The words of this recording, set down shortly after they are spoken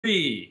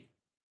3,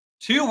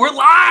 2, we're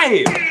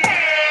live!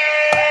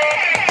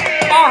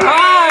 All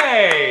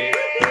right!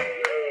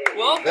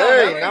 Welcome,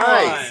 Very everyone.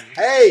 nice.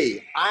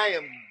 Hey, I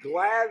am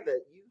glad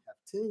that you have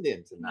tuned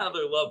in tonight.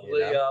 Another lovely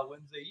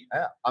Wednesday evening.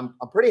 Yeah, I'm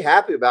pretty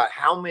happy about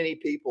how many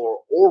people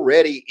are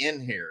already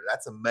in here.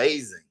 That's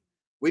amazing.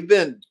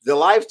 The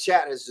live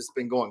chat has just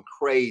been going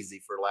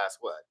crazy for the last,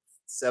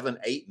 7,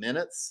 8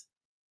 minutes?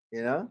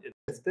 You know,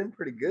 it's been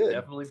pretty good.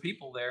 Definitely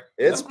people there.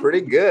 It's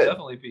pretty good.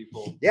 Definitely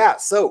people. Yeah.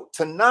 So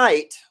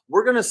tonight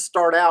we're going to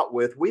start out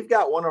with, we've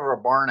got one of our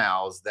barn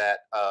owls that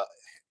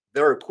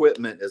their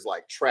equipment is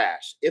like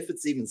trash, if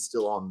it's even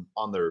still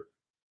on their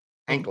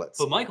anklets.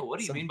 But Michael,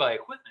 what do you mean by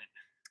equipment?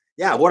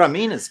 Yeah, what I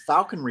mean is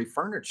falconry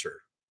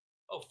furniture.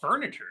 Oh,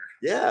 furniture.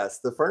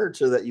 Yes, the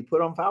furniture that you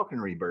put on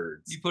falconry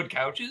birds. You put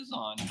couches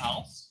on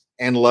house?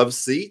 And love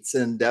seats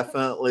and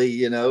definitely,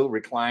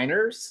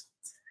 recliners.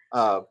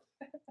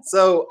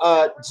 So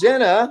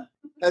Jenna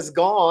has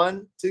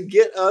gone to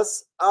get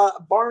us a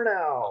barn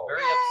owl. A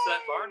very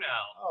upset barn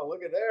owl. Oh,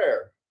 look at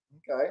there.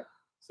 Okay.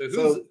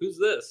 So who's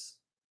this?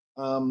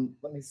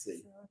 Let me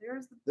see.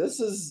 This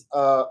is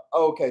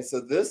okay, so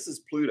this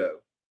is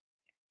Pluto.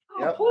 Oh,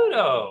 yep.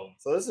 Pluto.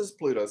 So this is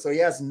Pluto. So he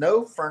has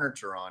no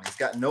furniture on. He's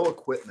got no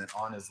equipment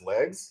on his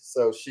legs.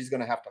 So she's going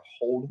to have to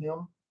hold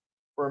him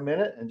for a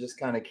minute and just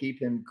kind of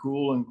keep him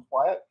cool and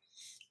quiet.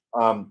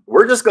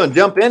 We're just going to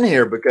jump in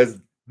here because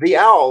the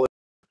owl.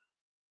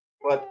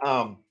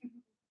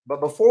 But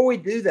before we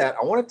do that,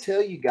 I want to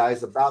tell you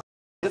guys about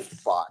the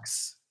gift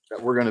box that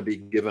we're going to be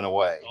giving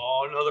away.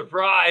 Oh, another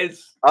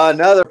prize.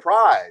 Another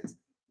prize.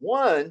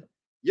 One,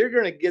 you're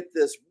going to get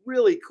this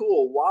really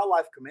cool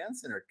Wildlife Command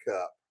Center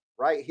cup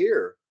right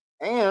here.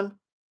 And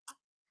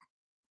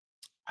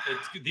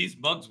these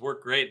mugs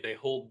work great. They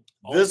hold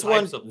all this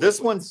types one. of This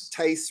liquids.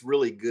 one tastes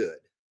really good.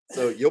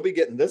 So you'll be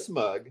getting this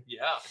mug.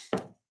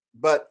 Yeah.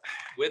 But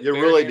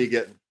you'll really be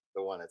getting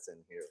the one that's in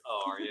here.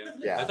 Oh, are you?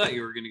 Yeah. I thought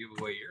you were going to give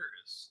away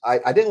yours.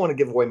 I didn't want to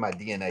give away my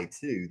DNA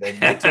too. They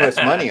make too much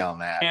money on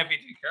that. Can't be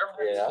too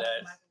careful. Yeah.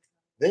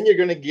 Then you're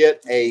going to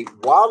get a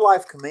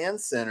Wildlife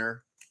Command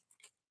Center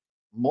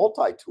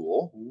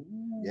multi-tool.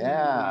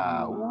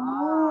 Yeah.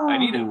 Ooh. I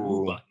need a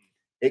woo button.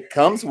 It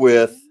comes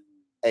with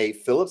a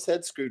Phillips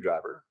head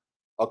screwdriver,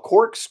 a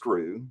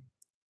corkscrew.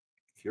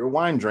 If you're a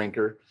wine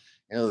drinker,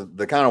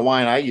 the kind of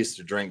wine I used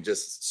to drink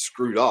just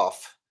screwed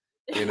off.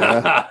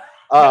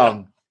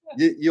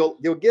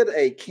 You'll get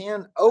a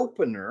can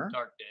opener.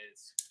 Dark days.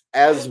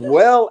 As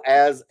well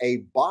as a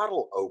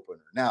bottle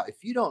opener. Now,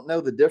 if you don't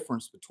know the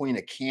difference between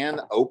a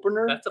can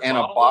opener and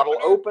a bottle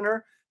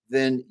opener,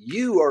 then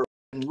you are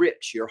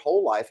rich your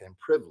whole life and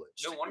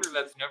privileged. No wonder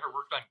that's never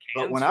worked on cans.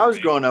 But when I was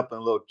growing up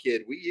and a little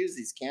kid, we used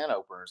these can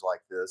openers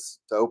like this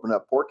to open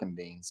up pork and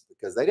beans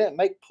because they didn't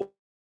make pork.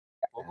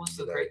 What was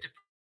the Great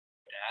Depression,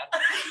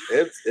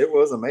 Dad? It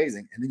was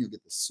amazing. And then you'll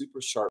get the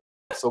super sharp.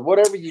 So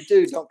whatever you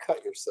do, don't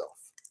cut yourself.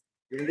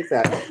 You can get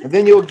that. And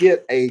then you'll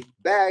get a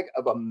bag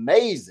of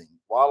amazing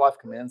Wildlife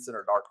Command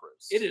Center dark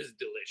roast. It is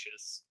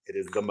delicious. It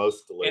is the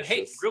most delicious. And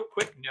hey, real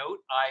quick note,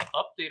 I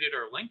updated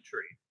our link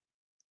tree.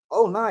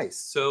 Oh, nice.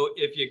 So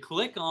if you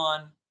click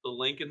on the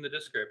link in the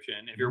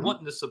description, if you're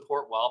wanting to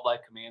support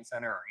Wildlife Command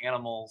Center or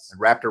animals, and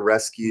Raptor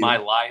Rescue, My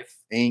Life,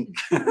 Inc.,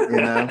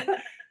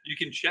 you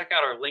can check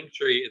out our link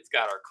tree. It's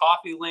got our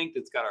coffee link.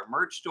 It's got our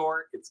merch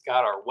store. It's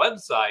got our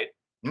website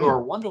to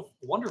our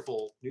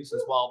wonderful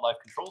nuisance wildlife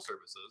control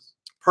services.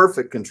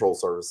 Perfect control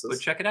services. But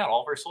check it out.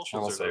 All of our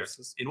socials are there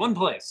in one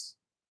place.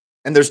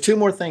 And there's 2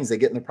 more things they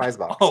get in the prize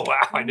box. Oh, wow.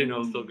 I didn't know it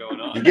was still going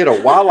on. You get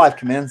a Wildlife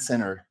Command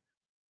Center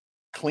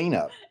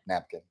cleanup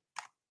napkin.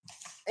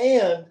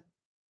 And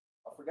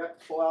I forgot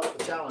to pull out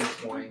the challenge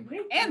coin.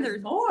 And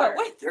there's more. But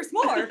wait, there's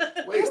more.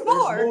 There's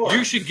more.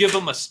 You should give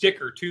them a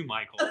sticker too,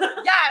 Michael.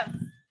 Yes.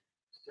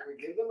 Should we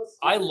give them a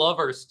sticker? I love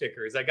our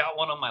stickers. I got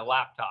one on my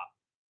laptop.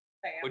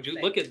 Would you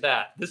look at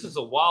that? This is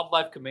a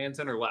Wildlife Command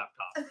Center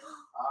laptop.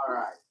 All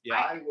right. Yeah.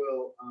 I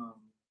will.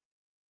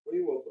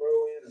 We will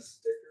throw in a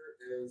sticker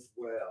as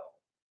well.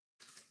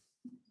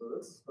 So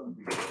this is going to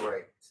be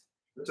great.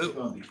 This is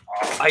going to be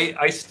awesome.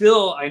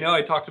 I know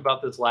I talked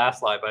about this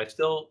last live, but I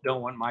still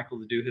don't want Michael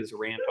to do his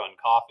rant on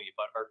coffee.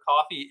 But our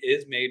coffee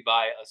is made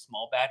by a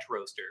small batch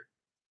roaster,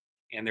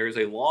 and there's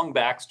a long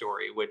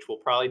backstory, which we'll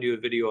probably do a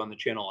video on the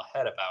channel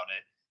ahead about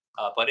it.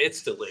 But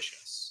it's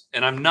delicious.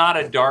 And I'm not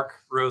a dark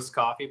roast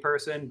coffee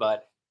person,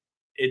 but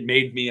it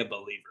made me a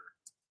believer.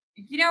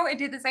 It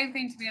did the same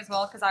thing to me as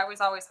well because I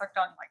was always hooked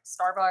on like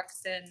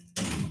Starbucks and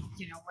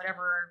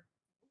whatever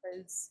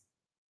is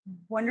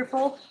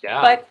wonderful.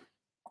 Yeah. But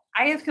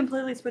I have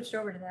completely switched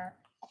over to that.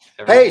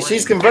 Hey,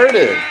 she's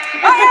converted.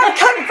 I am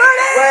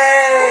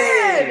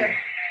converted.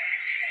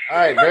 All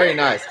right, very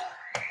nice.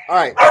 All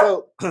right,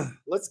 so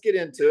let's get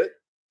into it.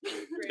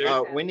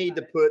 We need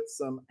to put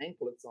some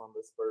anklets on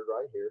this bird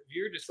right here.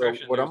 Your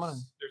discretion. So there's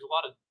a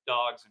lot of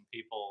dogs and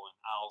people and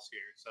owls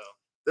here, so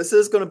this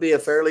is going to be a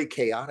fairly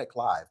chaotic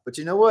live. But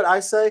you know what I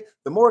say?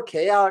 The more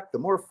chaotic, the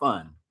more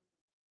fun.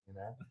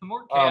 The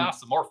more chaos,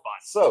 the more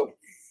fun. So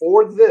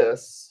for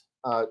this,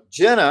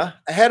 Jenna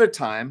ahead of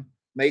time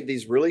made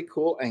these really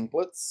cool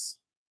anklets.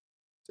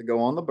 to go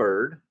on the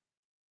bird.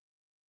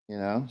 You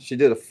know, she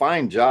did a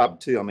fine job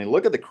too. I mean,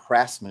 look at the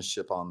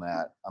craftsmanship on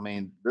that. I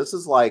mean, this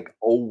is like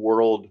old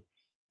world,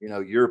 you know,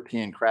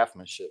 European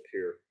craftsmanship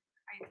here.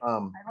 I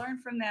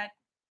learned from that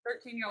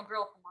 13-year-old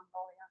girl from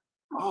Mongolia.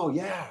 Oh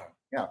yeah,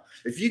 yeah.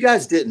 If you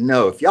guys didn't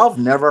know, if y'all have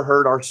never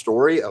heard our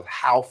story of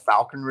how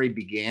falconry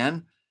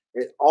began,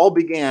 it all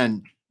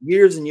began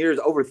years and years,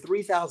 over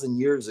 3,000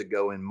 years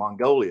ago in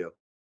Mongolia.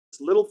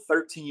 This little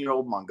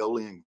 13-year-old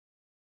Mongolian,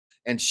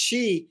 and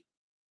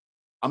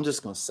I'm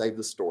just going to save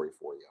the story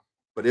for you,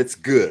 but it's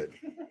good.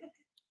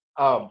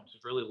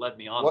 Just really led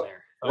me on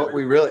there. What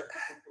we really.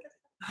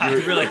 I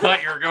really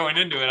thought you were going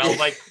into it. I was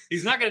like,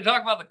 he's not going to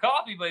talk about the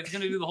coffee, but he's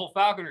going to do the whole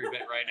falconry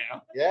bit right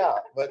now. Yeah,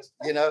 but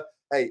you know,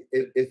 hey,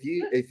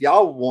 if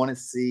y'all want to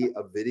see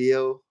a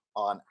video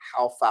on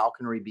how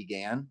falconry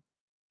began,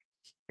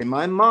 in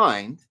my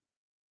mind,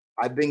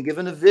 I've been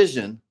given a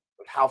vision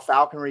of how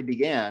falconry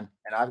began,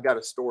 and I've got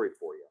a story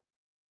for you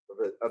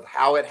of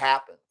how it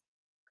happened.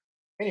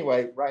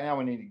 Anyway, right now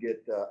we need to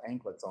get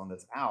anklets on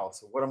this owl.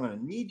 So what I'm going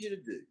to need you to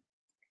do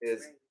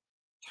is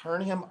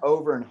turn him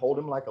over and hold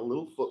him like a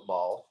little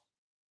football.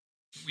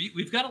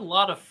 We've got a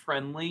lot of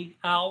friendly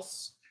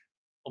owls.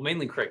 Well,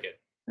 mainly Cricket.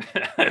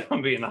 If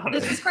I'm being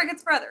honest. This is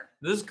Cricket's brother.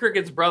 This is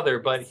Cricket's brother,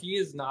 but he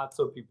is not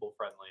so people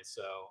friendly.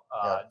 So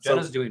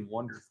Jenna's doing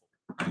wonderful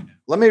right now.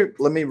 Let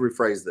me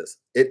rephrase this.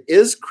 It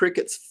is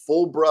Cricket's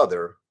full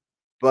brother,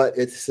 but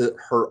it's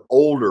her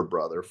older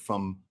brother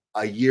from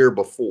a year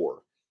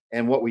before.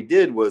 And what we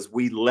did was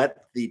we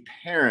let the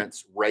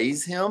parents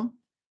raise him,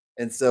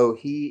 and so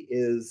he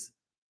is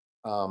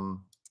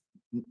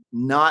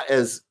not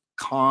as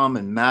calm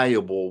and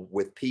malleable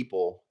with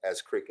people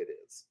as Cricket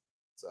is.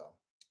 So,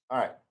 all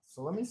right.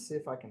 So let me see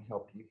if I can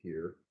help you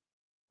here.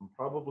 I'm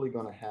probably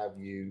going to have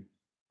you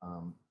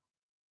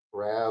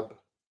grab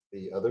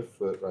the other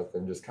foot right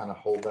there and just kind of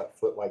hold that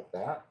foot like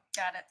that.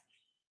 Got it.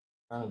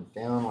 Kind of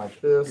down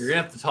like this. You're going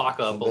to have to talk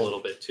up a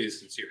little bit too,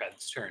 since your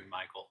head's turned,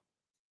 Michael.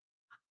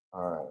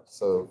 All right.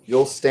 So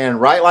you'll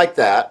stand right like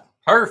that.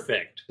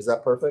 Perfect. Is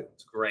that perfect?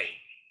 It's great.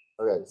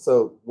 Okay,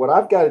 so what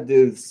I've got to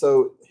do,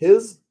 so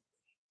his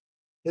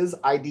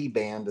ID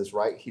band is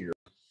right here.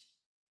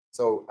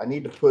 So I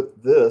need to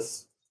put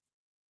this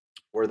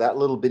where that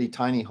little bitty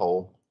tiny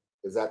hole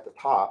is at the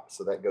top.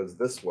 So that goes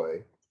this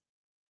way.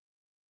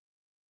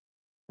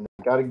 And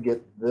I've got to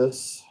get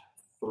this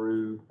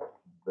through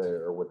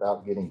there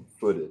without getting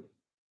footed.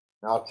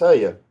 Now I'll tell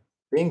you,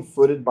 being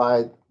footed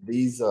by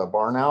these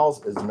barn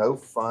owls is no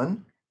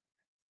fun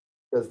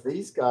because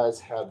these guys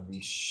have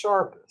the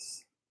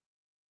sharpest,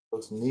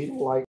 most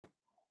needle-like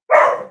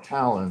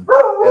talon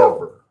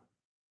ever.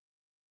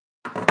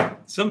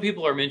 Some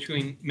people are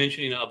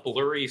mentioning a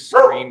blurry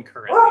screen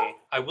currently.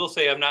 I will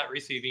say I'm not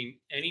receiving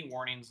any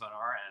warnings on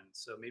our end,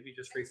 so maybe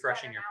just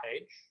refreshing your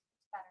page.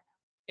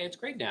 It's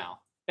great now.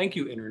 Thank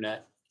you,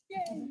 Internet.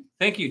 Yay.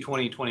 Thank you,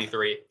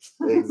 2023.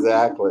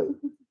 Exactly.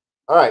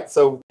 All right,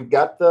 so we've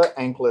got the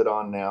anklet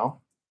on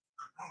now.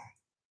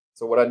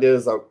 So what I did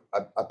is I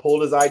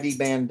pulled his ID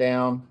band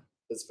down,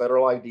 his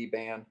federal ID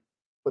band,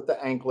 put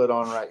the anklet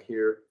on right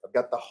here. I've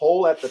got the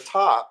hole at the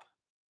top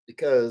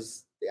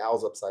because the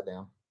owl's upside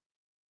down.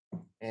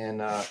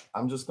 And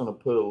I'm just going to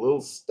put a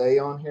little stay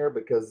on here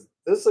because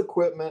this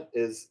equipment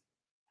is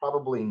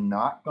probably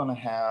not going to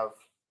have,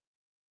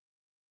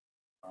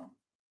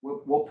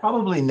 we'll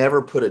probably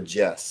never put a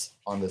Jess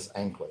on this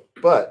anklet.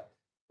 But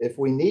if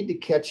we need to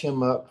catch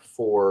him up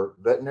for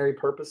veterinary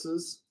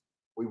purposes,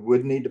 we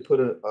would need to put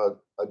a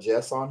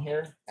Jess on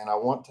here. And I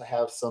want to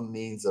have some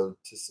means to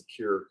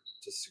secure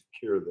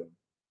them.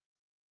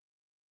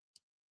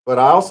 But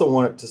I also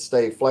want it to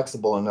stay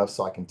flexible enough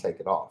so I can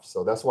take it off.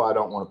 So that's why I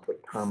don't want to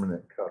put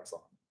permanent cups on.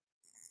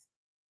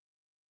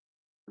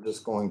 I'm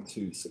just going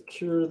to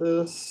secure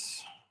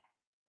this.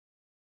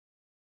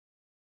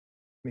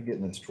 Let me get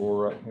in this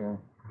drawer right here.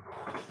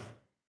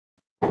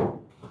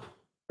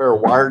 Pair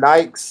of wire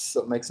dikes.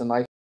 So it makes a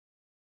nice.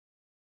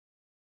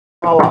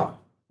 Voila.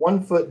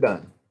 1 foot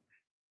done.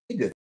 He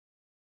did.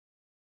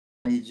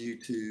 I need you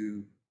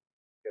to.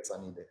 I guess I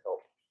need to help.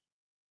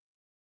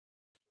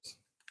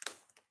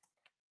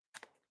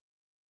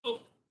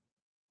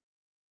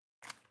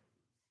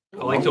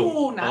 I like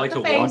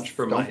to watch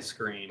from my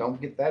screen. Don't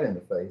get that in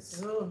the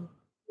face. Oh.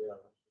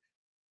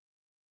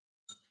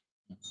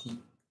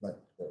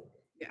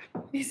 Yeah.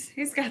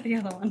 He's got the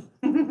other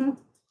one.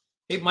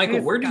 Hey,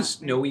 Michael, where do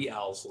snowy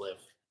owls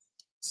live?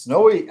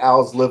 Snowy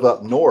owls live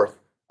up north.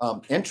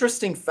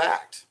 Interesting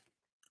fact.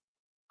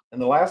 In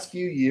the last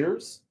few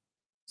years,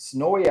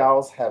 snowy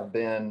owls have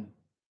been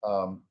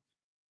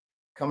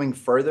coming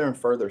further and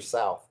further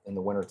south in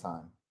the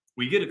wintertime.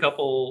 We get a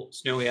couple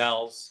snowy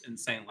owls in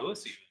St.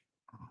 Louis even.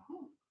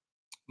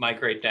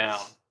 Migrate down.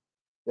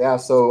 Yeah,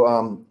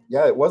 so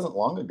yeah, it wasn't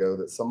long ago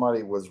that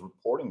somebody was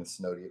reporting the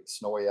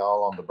snowy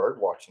owl on the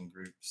bird watching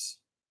groups.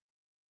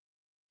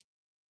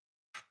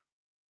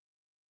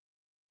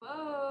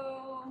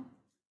 Whoa.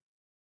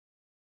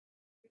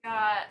 We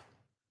got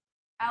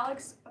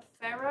Alex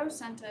Farrow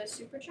sent a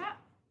super chat.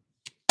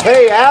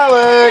 Hey,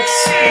 Alex!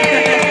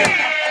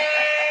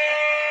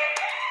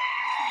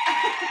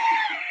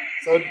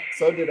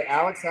 So did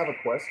Alex have a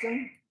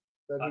question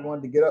that he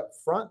wanted to get up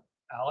front?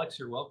 Alex,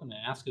 you're welcome to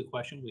ask a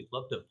question. We'd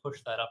love to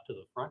push that up to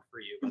the front for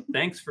you. But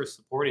thanks for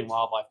supporting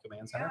Wildlife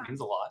Command Center. It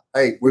means a lot.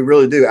 Hey, we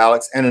really do,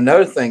 Alex. And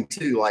another thing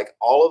too, like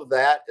all of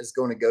that is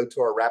going to go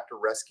to our raptor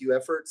rescue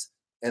efforts,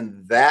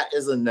 and that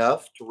is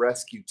enough to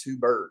rescue 2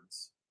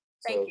 birds.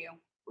 Thank you.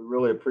 We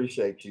really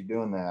appreciate you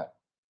doing that.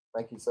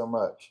 Thank you so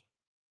much.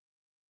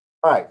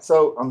 All right,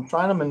 so I'm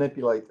trying to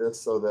manipulate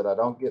this so that I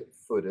don't get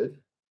footed,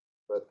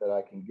 but that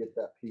I can get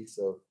that piece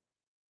of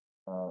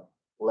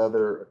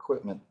leather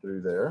equipment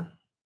through there.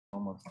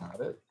 Almost got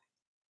it.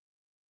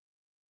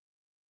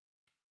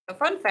 A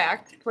fun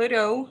fact,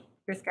 Pluto,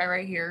 this guy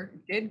right here,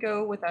 did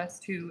go with us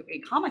to a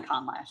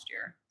Comic-Con last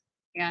year.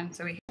 And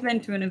so he has been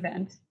to an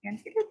event, and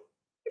he did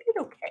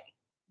okay.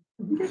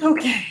 He did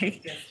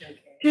okay. Just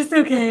okay. Just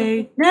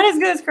okay. Not as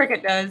good as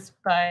Cricket does,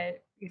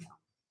 but, you know.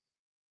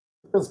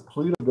 Because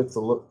Pluto gets a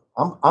look.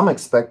 I'm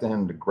expecting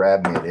him to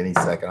grab me at any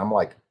second. I'm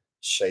like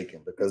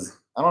shaking because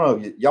I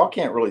don't know. Y'all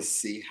can't really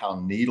see how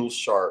needle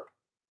sharp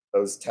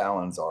those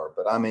talons are,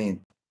 but I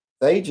mean,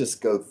 they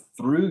just go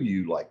through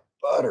you like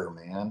butter,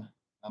 man.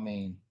 I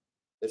mean,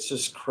 it's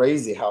just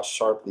crazy how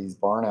sharp these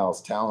barn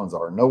owl's talons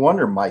are. No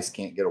wonder mice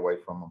can't get away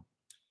from them.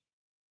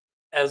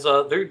 As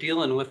they're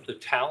dealing with the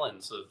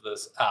talons of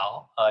this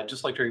owl, I'd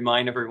just like to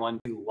remind everyone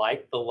to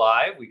like the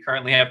live. We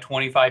currently have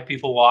 25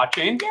 people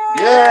watching.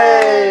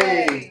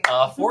 Yay!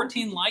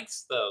 14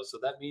 likes, though. So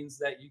that means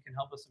that you can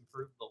help us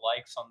improve the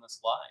likes on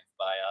this live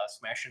by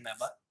smashing that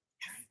button.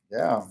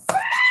 Yeah.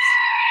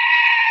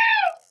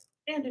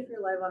 And if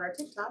you're live on our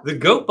TikTok. The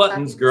goat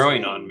button's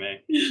growing on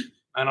me.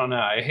 I don't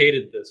know. I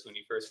hated this when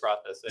you first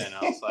brought this in.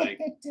 I was like,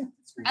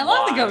 I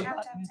love the goat Tap,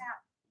 tap, button. tap.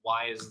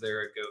 why is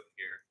there a goat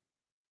here?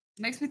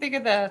 Makes me think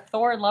of the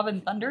Thor Love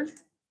and Thunder.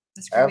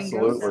 The screaming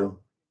ghost. Absolutely.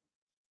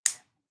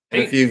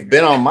 If you've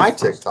been on my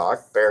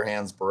TikTok, Bare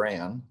Hands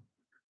Beran,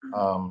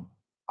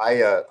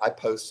 I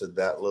posted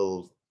that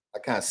little. I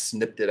kind of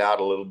snipped it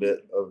out a little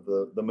bit of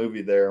the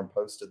movie there and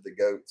posted the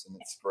goats, and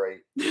it's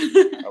great.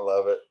 I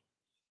love it.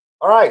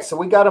 All right, so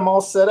we got him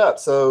all set up.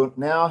 So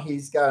now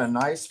he's got a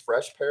nice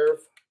fresh pair of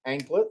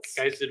anklets.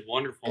 You guys did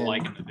wonderful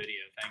liking the video.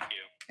 Thank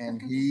you.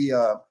 And he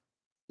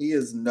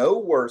is no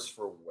worse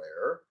for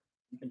wear.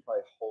 You can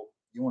probably hold.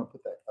 You want to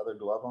put that other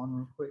glove on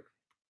real quick?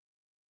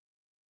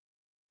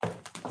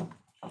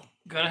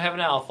 Gonna have an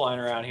owl flying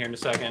around here in a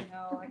second.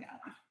 No, I got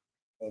it.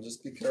 Well,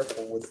 just be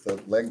careful with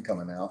the leg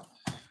coming out.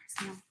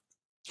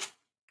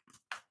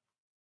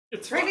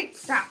 It's Gravy,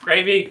 stop.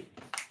 Gravy.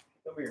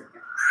 Come here.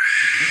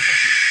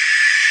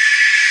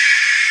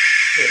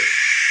 Sit.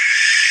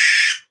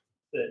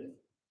 Sit.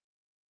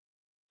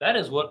 That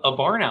is what a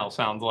barn owl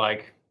sounds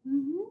like.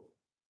 Mm-hmm.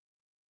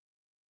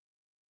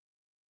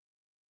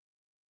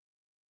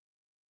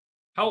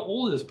 How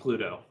old is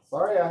Pluto?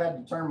 Sorry, I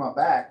had to turn my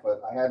back,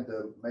 but I had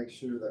to make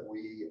sure that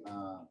we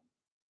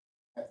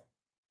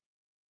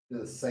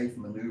did a safe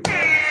maneuver.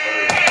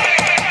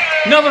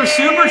 Another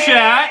super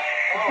chat.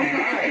 Oh,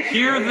 nice.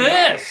 Hear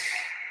this.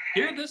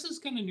 Here, this is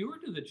kind of newer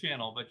to the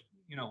channel, but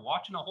you know,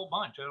 watching a whole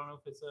bunch. I don't know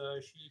if it's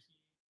a she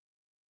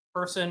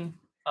person,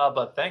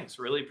 but thanks.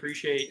 Really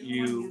appreciate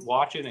you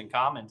watching and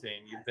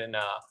commenting. You've been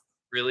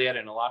really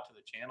adding a lot to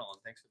the channel,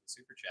 and thanks for the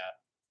super chat.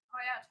 Oh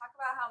yeah, talk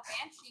about how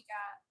Banshee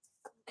got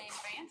the name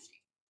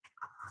Banshee.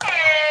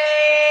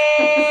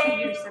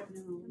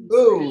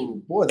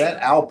 Oh boy,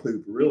 that owl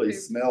poop really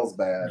smells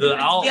bad. The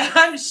owl. Yeah,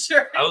 I'm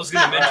sure. I was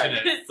going to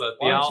mention it, but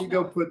the Why don't owl. you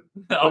go put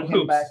owl him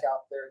poops. back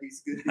out there?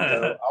 He's good to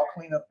go. I'll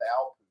clean up the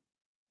owl poop.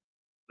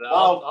 The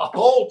Well, owl.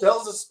 Cole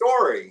tells a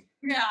story.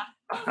 Yeah.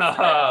 Who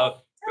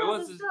Tell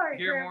wants us a to story,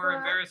 hear more Grandpa.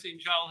 embarrassing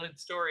childhood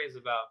stories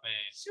about me?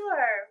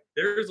 Sure.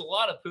 There's a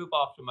lot of poop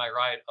off to my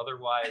right.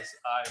 Otherwise,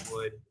 I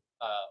would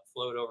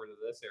float over to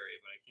this area,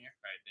 but I can't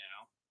right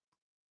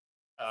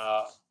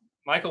now.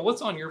 Michael,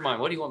 what's on your mind?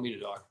 What do you want me to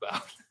talk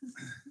about?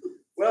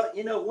 Well,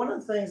 you know, one of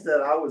the things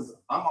that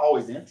I'm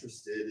always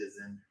interested is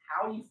in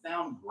how you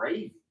found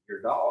Gravy,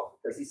 your dog,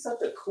 because he's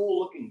such a cool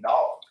looking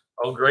dog.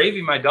 Oh,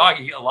 Gravy, my dog.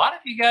 A lot of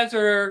you guys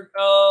are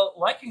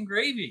liking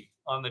Gravy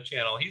on the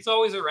channel. He's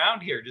always around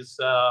here, just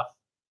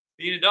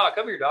being a dog.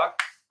 Come here, dog.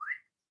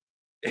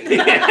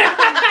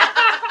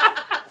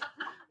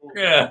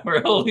 Yeah,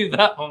 we'll leave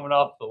that moment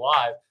off the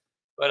live.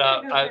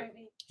 But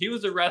he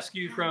was a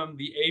rescue from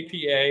the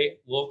APA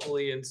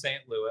locally in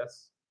St.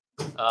 Louis.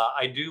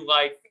 I do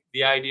like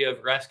the idea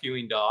of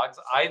rescuing dogs.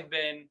 I've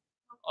been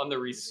on the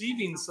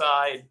receiving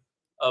side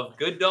of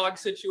good dog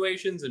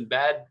situations and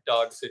bad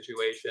dog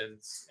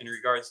situations in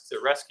regards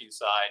to rescue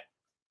side.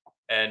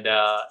 And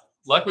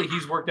luckily,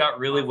 he's worked out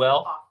really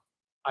well.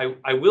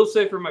 I will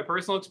say from my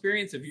personal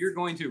experience, if you're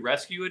going to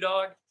rescue a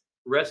dog,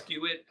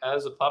 rescue it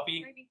as a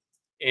puppy.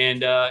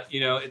 And, you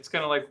know, it's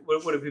kind of like,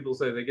 what do people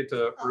say? They get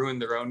to ruin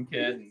their own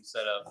kid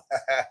instead of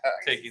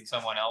taking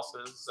someone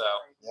else's. So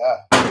Yeah,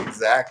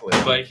 exactly.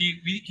 but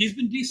he's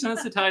been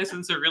desensitized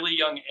since a really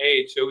young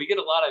age. So we get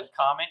a lot of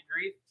comment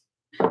grief.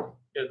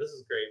 Yeah, this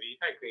is Gravy.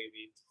 Hi,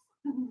 Gravy.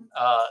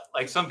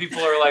 Like some people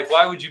are like,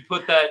 why would you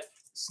put that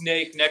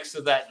snake next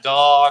to that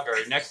dog or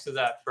next to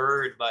that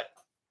bird? But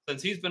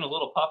since he's been a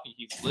little puppy,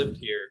 he's lived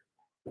here.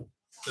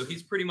 So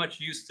he's pretty much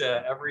used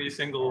to every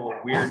single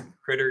weird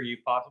critter you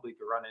possibly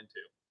could run into.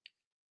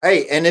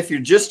 Hey, and if you're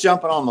just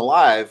jumping on the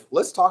live,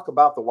 let's talk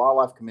about the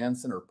Wildlife Command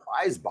Center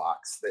prize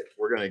box that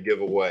we're going to give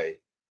away,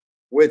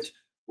 which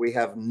we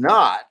have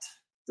not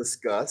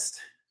discussed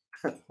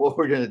what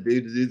we're going to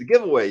do the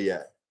giveaway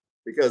yet,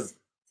 because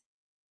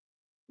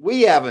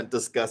we haven't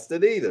discussed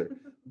it either.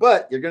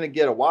 But you're going to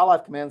get a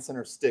Wildlife Command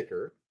Center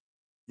sticker.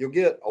 You'll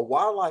get a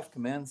Wildlife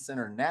Command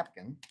Center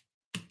napkin.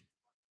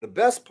 The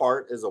best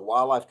part is a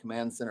Wildlife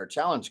Command Center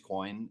challenge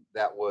coin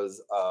that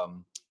was,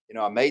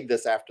 I made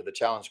this after the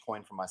challenge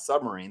coin for my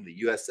submarine, the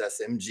USS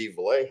MG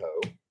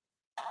Vallejo.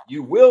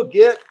 You will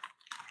get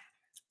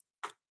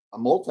a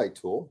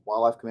multi-tool,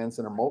 Wildlife Command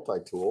Center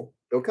multi-tool.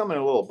 It'll come in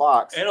a little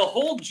box. And a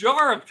whole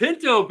jar of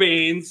pinto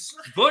beans.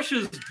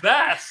 Bush's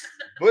best.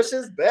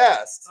 Bush's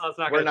best. Oh,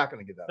 We're not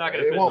going to get that. Not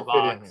going It to won't fit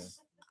fit in in the here. box.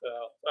 So,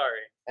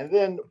 sorry. And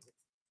then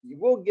you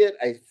will get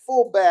a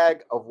full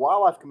bag of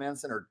Wildlife Command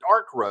Center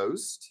dark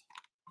roast.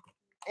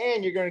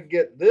 And you're going to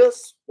get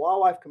this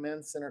Wildlife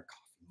Command Center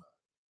coffee mug,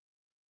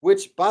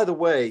 which, by the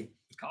way,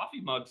 The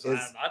coffee mugs, I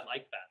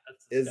like that.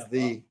 That's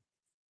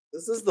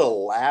this is the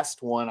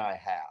last one I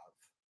have.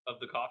 Of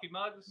the coffee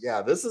mugs?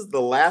 Yeah, this is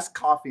the last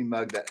coffee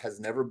mug that has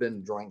never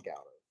been drank out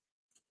of.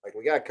 Like,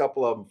 we got a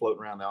couple of them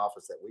floating around the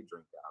office that we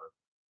drink out of.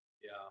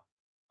 Yeah,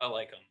 I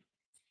like them.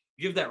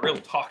 Give that real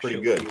talk Pretty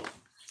show good. feel.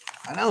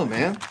 I know,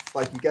 man. It's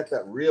like you got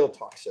that real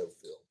talk show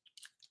feel.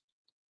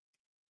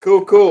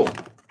 Cool, cool.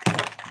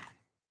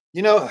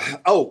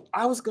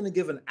 I was going to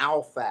give an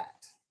owl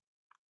fact.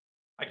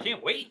 I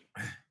can't wait.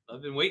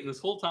 I've been waiting this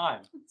whole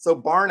time. So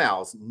barn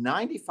owls,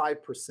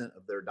 95%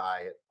 of their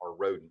diet are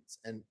rodents,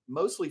 and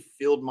mostly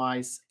field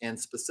mice and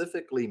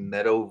specifically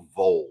meadow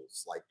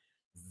voles. Like,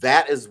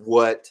 that is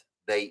what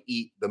they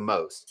eat the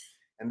most.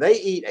 And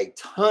they eat a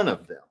ton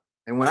of them.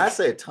 And when I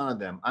say a ton of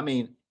them, I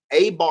mean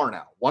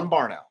one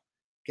barn owl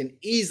can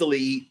easily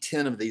eat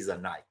 10 of these a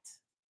night.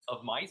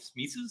 Of mice?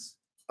 Mises?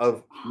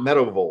 Of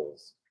meadow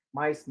voles.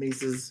 Mice,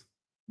 mices,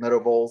 meadow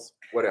voles,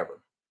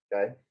 whatever.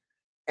 Okay.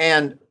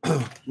 And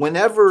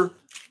whenever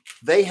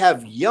they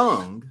have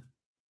young,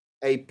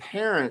 a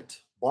parent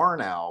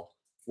barn owl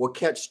will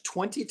catch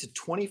 20 to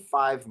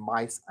 25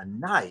 mice a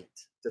night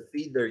to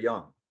feed their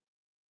young.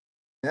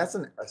 And that's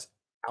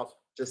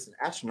just an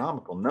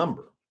astronomical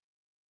number.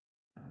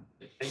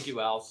 Thank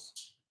you, owls.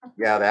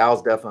 Yeah, the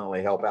owls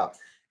definitely help out.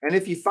 And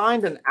if you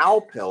find an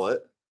owl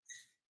pellet,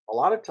 a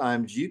lot of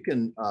times you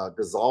can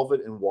dissolve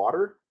it in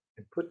water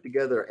and put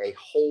together a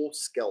whole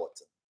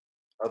skeleton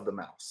of the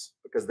mouse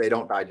because they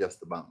don't digest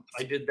the bones.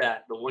 I did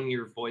that the 1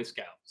 year Boy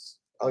Scouts.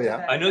 Oh,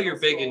 yeah. I know you're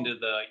big into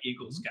the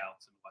Eagle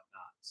Scouts and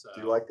whatnot. So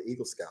Do you like the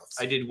Eagle Scouts?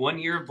 I did 1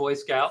 year of Boy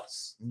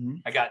Scouts. Mm-hmm.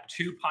 I got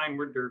 2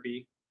 Pinewood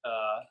Derby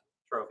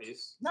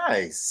trophies.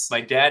 Nice.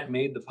 My dad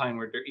made the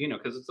Pinewood Derby,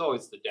 because it's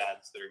always the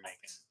dads that are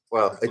making.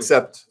 Well,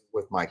 except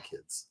with my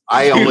kids.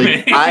 I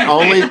only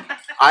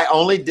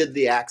did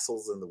the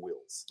axles and the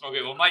wheels.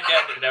 Okay, well, my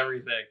dad did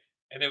everything.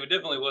 And it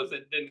definitely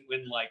didn't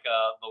win like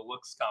the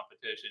looks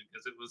competition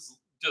because it was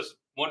just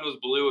one was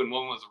blue and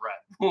one was red.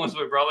 One was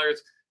my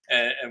brother's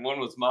and one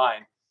was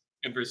mine.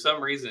 And for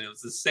some reason, it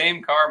was the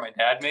same car my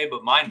dad made,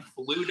 but mine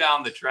flew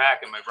down the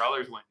track and my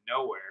brother's went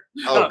nowhere.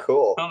 Oh,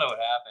 cool. I don't know what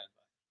happened.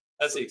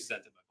 That's the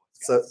extent of my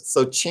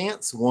So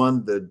Chance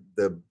won the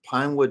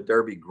Pinewood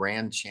Derby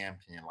Grand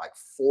Champion like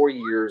 4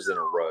 years in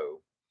a row.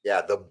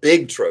 Yeah, the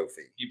big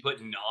trophy. You put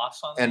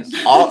NOS on And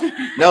this?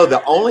 no,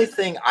 the only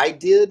thing I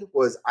did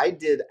was I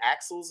did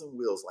axles and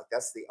wheels. Like,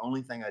 that's the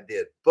only thing I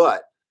did.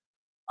 But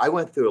I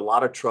went through a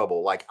lot of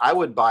trouble. Like, I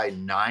would buy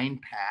 9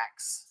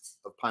 packs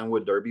of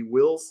Pinewood Derby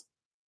wheels,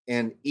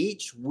 and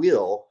each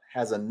wheel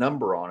has a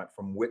number on it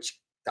from which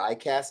die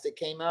cast it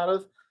came out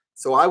of.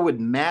 So I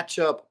would match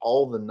up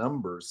all the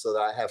numbers so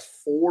that I have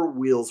 4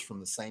 wheels from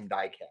the same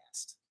die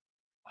cast.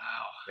 Wow.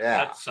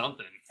 Yeah. That's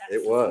something.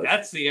 It was.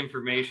 That's the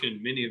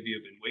information many of you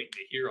have been waiting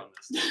to hear on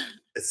this.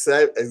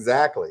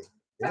 Exactly.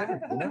 You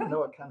never know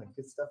what kind of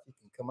good stuff you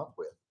can come up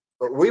with.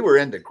 But we were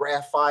into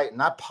graphite,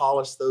 and I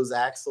polished those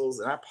axles,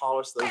 and I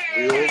polished those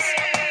wheels.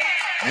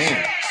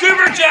 Man.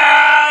 Super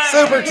chat!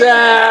 Super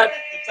chat!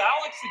 It's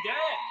Alex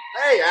again.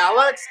 Hey,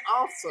 Alex.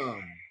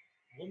 Awesome.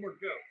 One more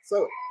go.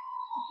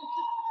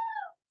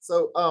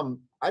 So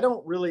I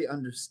don't really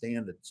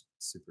understand the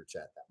super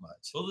chat that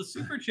much. Well, the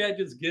super chat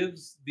just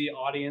gives the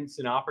audience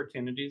an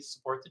opportunity to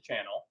support the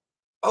channel.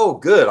 Oh,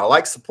 good. I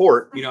like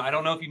support. I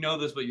don't know if you know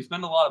this, but you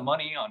spend a lot of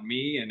money on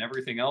me and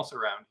everything else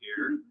around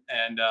here.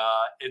 And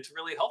it's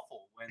really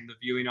helpful when the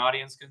viewing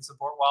audience can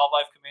support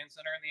Wildlife Command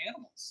Center and the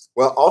animals.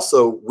 Well,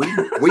 also,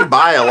 we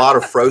buy a lot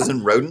of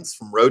frozen rodents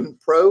from Rodent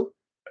Pro,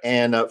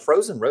 and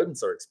frozen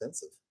rodents are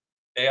expensive.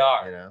 They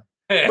are.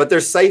 But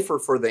they're safer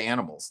for the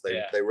animals.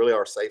 They really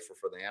are safer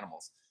for the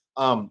animals.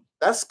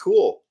 That's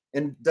cool.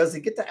 And does he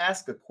get to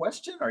ask a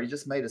question, or he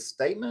just made a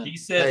statement? He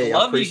said, hey,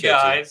 love you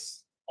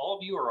guys. All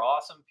of you are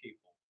awesome people.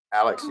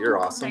 Alex, you're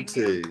awesome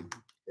too.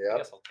 Yeah. I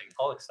guess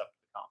I'll accept the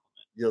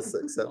compliment. You'll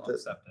accept it.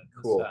 Accept it.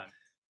 Cool.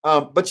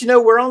 But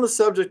we're on the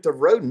subject of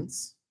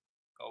rodents.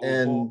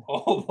 And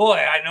oh boy,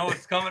 I know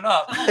what's coming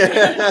up.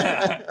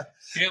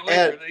 Can't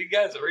wait for you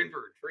guys are in for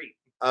a treat.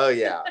 oh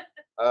yeah.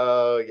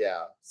 Oh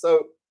yeah.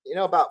 So,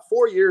 about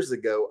 4 years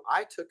ago,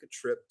 I took a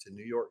trip to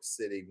New York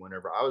City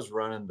whenever I was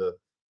running the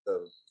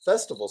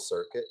festival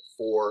circuit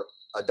for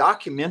a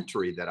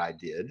documentary that I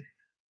did,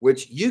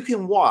 which you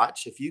can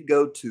watch if you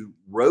go to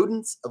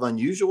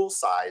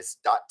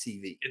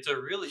rodentsofunusualsize.tv. It's a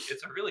really good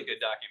documentary.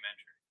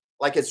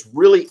 Like, it's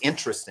really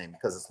interesting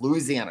because it's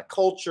Louisiana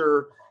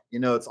culture.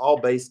 It's all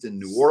based in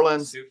New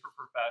Orleans. Super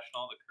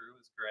professional. The crew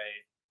is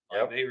great.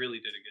 Like, they really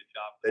did a good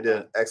job. They did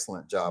an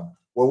excellent job.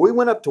 Well, we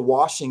went up to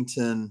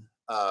Washington.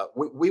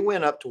 We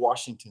went up to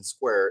Washington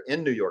Square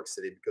in New York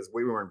City because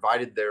we were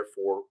invited there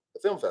for the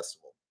film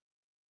festival,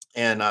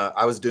 and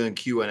I was doing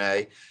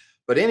Q&A.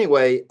 But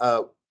anyway,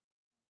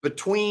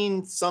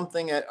 between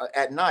something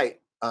at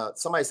night,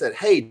 somebody said,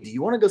 "Hey, do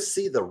you want to go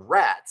see the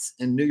rats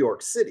in New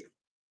York City?"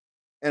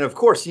 And of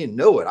course, you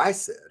know what I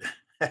said.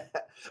 I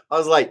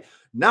was like,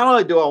 not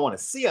only do I want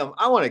to see them,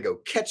 I want to go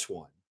catch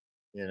one.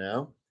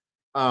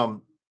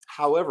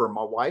 However,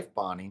 my wife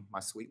Bonnie, my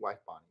sweet wife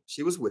Bonnie,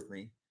 she was with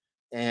me,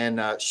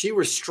 and she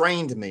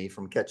restrained me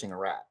from catching a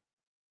rat,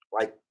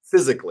 like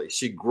physically.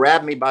 She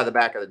grabbed me by the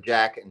back of the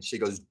jacket and she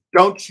goes,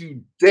 "Don't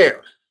you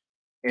dare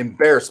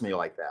embarrass me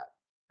like that."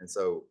 And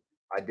so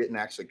I didn't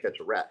actually catch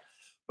a rat.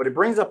 But it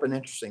brings up an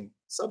interesting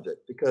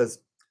subject because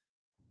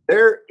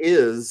there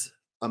is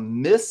a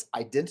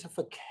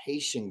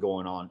misidentification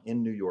going on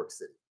in New York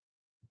City.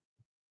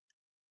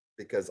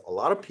 Because a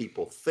lot of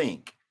people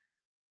think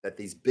that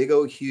these big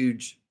old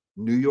huge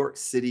New York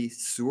City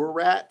sewer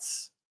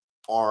rats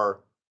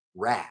are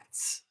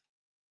rats,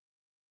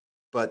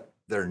 but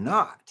they're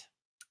not.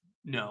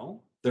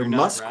 No, they're not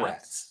muskrats.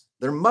 rats.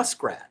 They're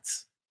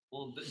muskrats.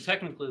 Well,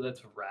 technically, that's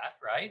a rat,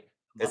 right?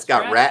 It's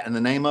got rat in the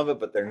name of it,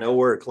 but they're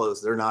nowhere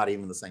close. They're not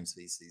even the same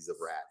species of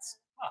rats.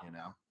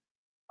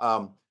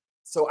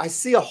 So I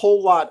see a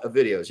whole lot of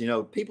videos.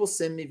 People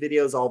send me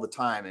videos all the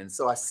time, and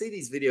so I see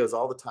these videos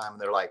all the time,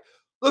 and they're like,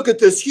 "Look at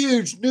this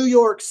huge New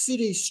York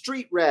City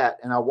street rat,"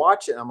 and I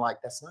watch it, and I'm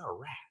like, "That's not a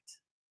rat.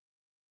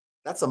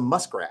 That's a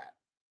muskrat,"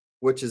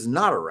 which is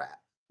not a rat.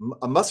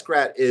 A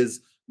muskrat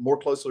is more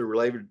closely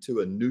related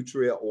to a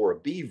nutria or a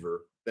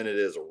beaver than it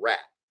is a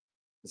rat,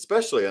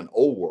 especially an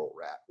old world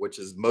rat, which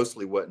is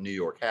mostly what New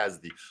York has,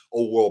 the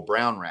old world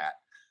brown rat.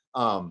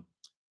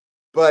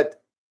 But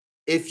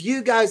if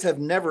you guys have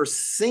never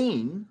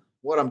seen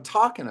what I'm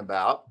talking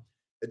about,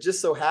 it just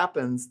so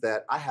happens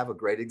that I have a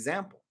great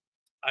example.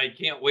 I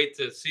can't wait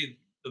to see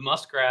the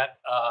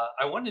muskrat.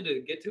 I wanted to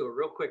get to a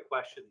real quick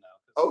question though.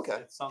 Okay,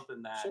 it's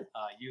something that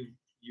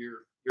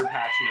you're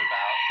passionate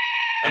about.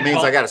 That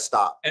means I got to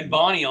stop. And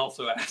Bonnie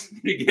also asked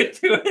me to get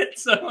to it.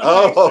 So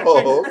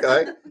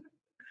okay.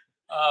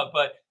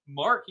 But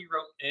Mark, he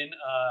wrote in,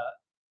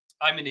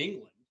 "I'm in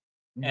England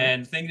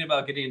and thinking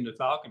about getting into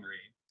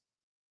falconry,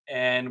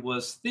 and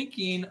was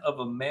thinking of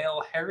a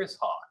male Harris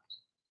hawk."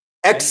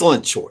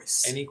 Excellent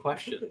choice. Any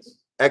questions?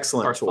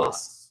 Excellent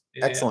choice.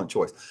 Yeah. Excellent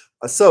choice.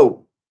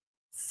 So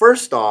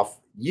first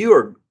off, you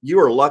are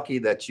lucky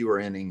that you are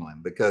in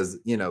England because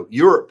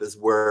Europe is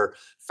where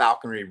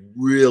falconry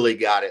really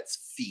got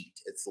its feet,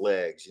 its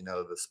legs.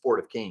 The sport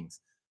of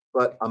kings.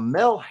 But a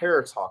male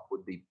Harris hawk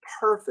would be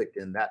perfect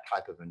in that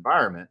type of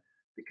environment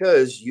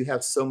because you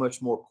have so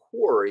much more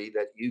quarry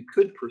that you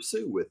could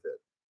pursue with it.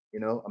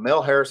 A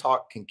male Harris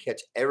hawk can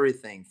catch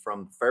everything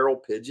from feral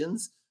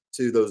pigeons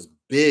to those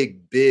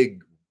big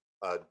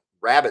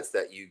rabbits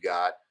that you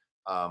got.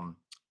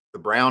 The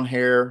brown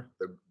hair,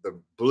 the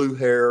blue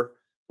hair,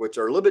 which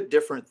are a little bit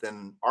different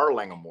than our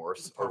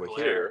Langamorse over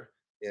here.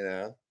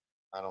 I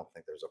don't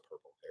think there's a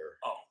purple hair.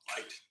 Oh,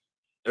 right.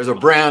 There's a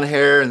brown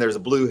hair and there's a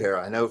blue hair.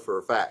 I know for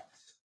a fact.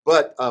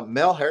 But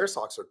male Harris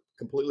hawks are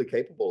completely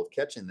capable of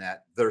catching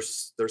that. They're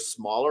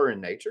smaller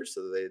in nature,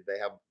 so they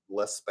have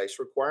less space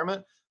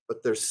requirement,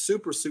 but they're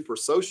super, super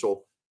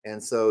social.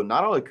 And so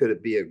not only could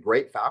it be a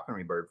great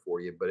falconry bird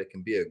for you, but it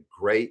can be a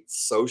great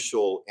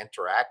social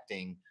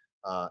interacting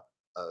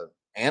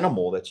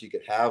animal that you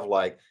could have,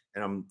 like,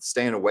 and I'm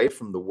staying away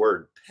from the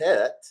word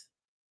pet,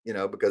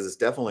 because it's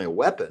definitely a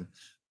weapon,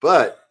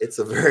 but it's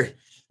a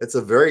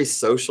very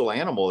social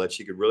animal that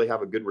you could really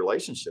have a good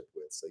relationship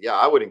with. So yeah,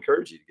 I would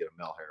encourage you to get a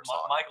male Harris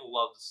hawk. Michael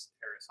loves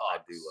Harris hawks.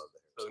 I do love the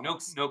Harris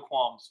hawks. So no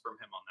qualms from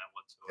him on that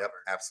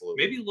whatsoever. Yep,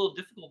 absolutely. Maybe a little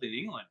difficult in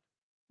England.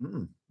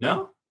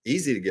 No,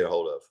 easy to get a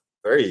hold of.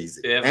 Very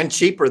easy and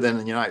cheaper than in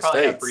the United States.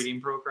 States. Have breeding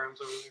programs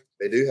over there.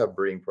 They do have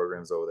breeding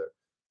programs over there.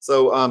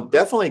 So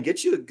definitely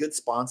get you a good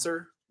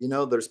sponsor.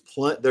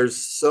 There's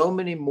so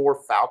many more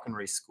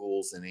falconry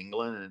schools in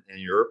England and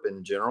Europe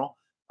in general.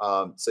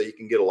 So you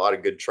can get a lot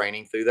of good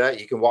training through that.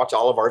 You can watch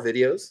all of our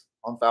videos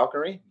on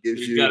falconry.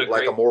 Gives you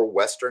like a more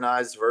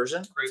westernized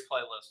version. Great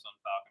playlist on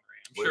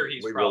falconry. I'm sure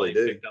he's probably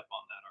really picked up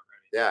on that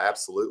already. Yeah,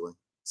 absolutely.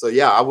 So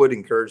yeah, I would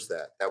encourage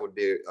that. That would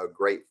be a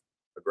great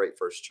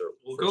first choice.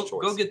 Well,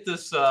 go get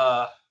this.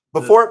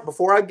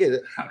 Before I get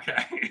it,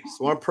 okay.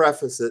 Just want to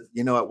preface it.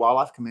 At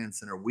Wildlife Command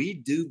Center, we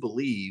do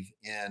believe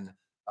in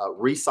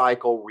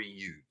recycle,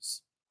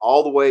 reuse.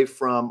 all the way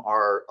from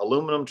our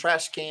aluminum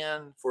trash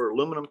can for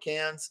aluminum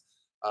cans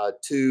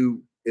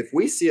to if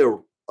we see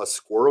a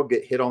squirrel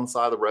get hit on the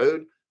side of the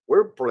road,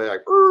 we're probably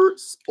like,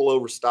 pull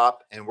over,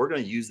 stop, and we're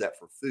going to use that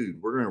for food.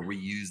 We're going to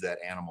reuse that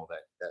animal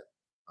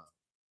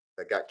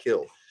that got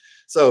killed.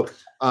 So,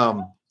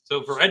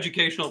 so for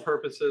educational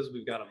purposes,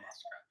 we've got a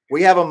muskrat.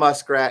 We have a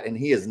muskrat, and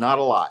he is not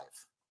alive.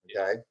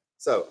 Okay,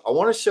 so I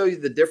want to show you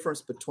the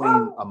difference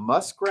between a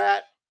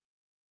muskrat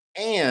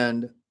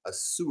and a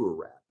sewer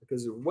rat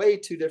because they're way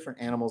two different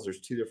animals. There's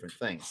two different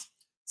things.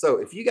 So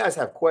if you guys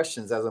have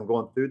questions as I'm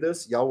going through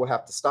this, y'all will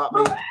have to stop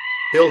me.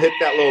 He'll hit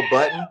that little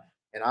button,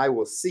 and I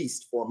will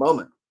cease for a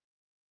moment.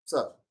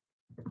 So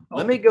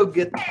let me go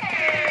get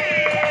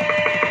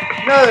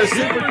another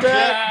super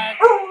chat.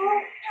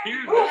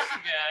 Here's this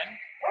again.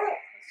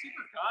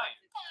 Super kind.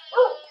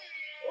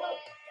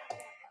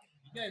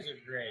 You guys are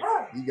great.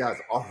 You guys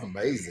are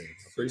amazing.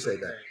 Appreciate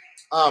that.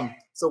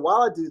 So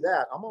while I do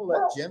that, I'm gonna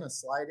let Jenna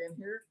slide in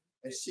here,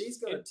 and she's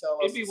gonna tell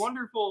us. It'd be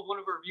wonderful if one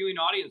of our viewing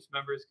audience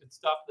members could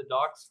stop the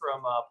dogs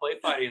from play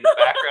fighting in the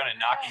background and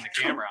knocking the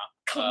camera.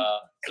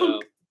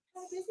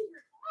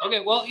 Okay,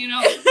 well, you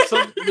know,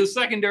 so the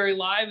secondary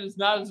live is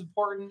not as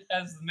important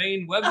as the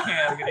main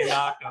webcam getting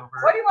knocked over.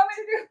 What do you want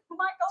me to do,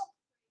 Michael?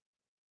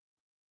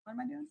 What am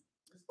I doing?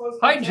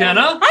 Hi,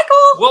 Jenna. Hi,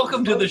 Cole.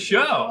 Welcome to the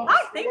show.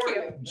 Hi, thank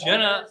you.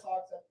 Jenna.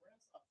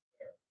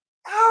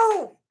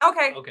 Oh,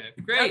 okay. Okay,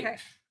 great. Okay,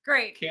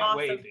 great. Can't awesome.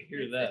 wait to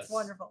hear this. It's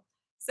wonderful.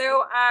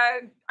 So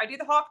I do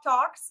the Hawk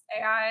Talks,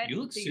 and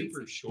You look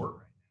super short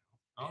right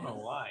now. I don't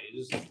know why.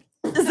 You just,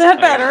 Is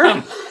that better?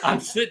 I'm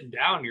sitting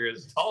down. You're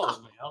as tall as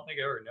me. I don't think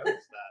I ever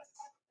noticed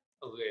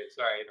that. Okay,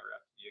 sorry, I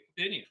interrupted you.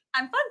 Continue.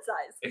 I'm fun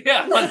size.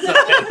 Yeah, fun size.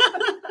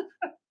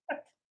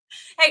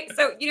 Hey,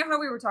 so you know how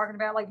we were talking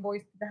about like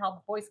how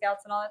the Boy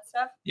Scouts and all that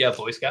stuff? Yeah,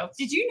 Boy Scouts.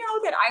 Did you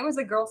know that I was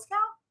a Girl Scout?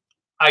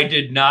 I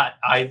did not.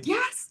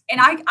 Yes,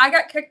 and I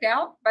got kicked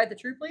out by the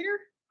troop leader.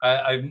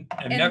 I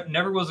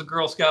never was a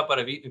Girl Scout, but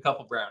I've eaten a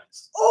couple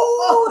brownies.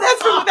 Oh,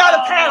 that's from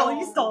without a paddle.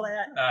 You stole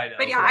that. I know.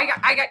 But yeah,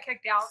 I got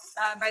kicked out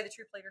by the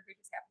troop leader, who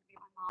just happened to be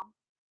my mom,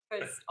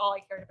 because all I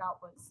cared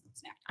about was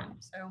snack time.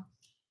 So,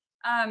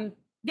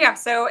 yeah.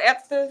 So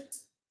at the.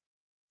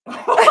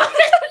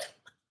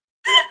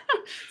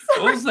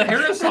 What was the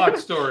Harris Hawk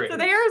story? So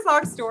the Harris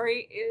Hawk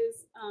story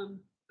is.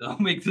 Don't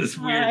make this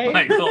weird, Hi.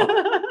 Michael.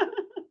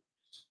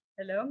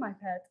 Hello, my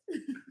pet.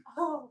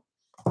 Oh,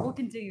 we'll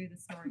continue the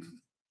story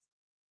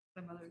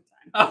some other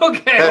time.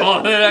 Okay,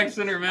 well, the next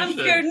intervention.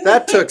 I'm kidding.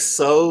 That took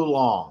so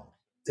long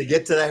to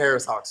get to the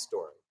Harris Hawk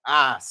story.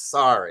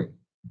 Sorry.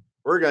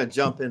 We're going to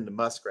jump into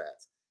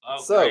muskrats.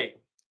 Oh, So, great.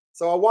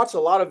 So I watch a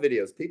lot of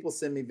videos. People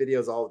send me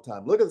videos all the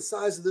time. Look at the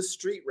size of this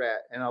street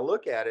rat. And I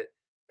look at it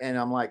and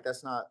I'm like,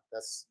 that's not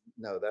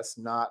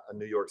a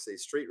New York City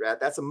street rat.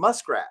 That's a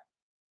muskrat.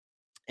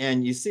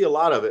 And you see a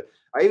lot of it.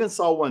 I even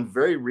saw one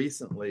very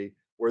recently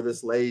where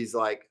this lady's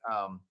like,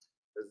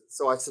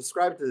 so I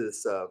subscribed to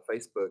this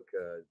Facebook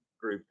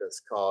group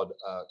that's called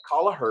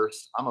Call a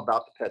Hearse. I'm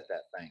about to pet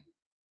that thing.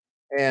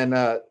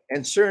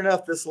 And sure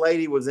enough, this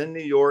lady was in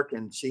New York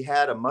and she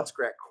had a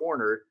muskrat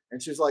cornered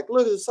and she was like,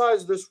 look at the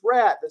size of this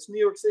rat, this New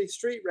York City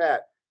street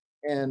rat.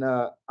 And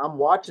I'm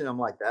watching, I'm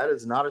like, that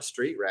is not a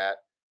street rat.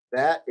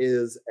 That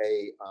is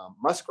a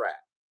muskrat.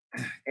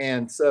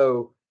 And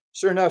so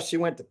sure enough, she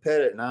went to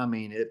pet it. And I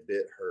mean, it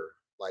bit her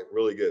like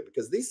really good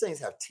because these things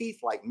have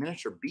teeth like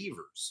miniature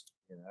beavers,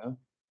 you know,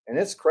 and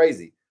it's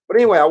crazy. But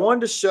anyway, I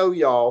wanted to show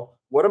y'all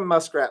what a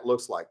muskrat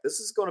looks like.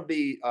 This is going to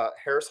be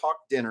Harris Hawk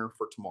dinner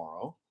for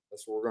tomorrow.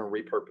 That's where we're going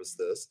to repurpose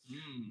this.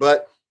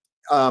 But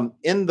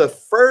in the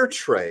fur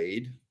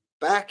trade,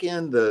 back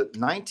in the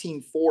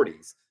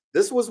 1940s,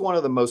 this was one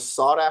of the most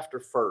sought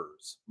after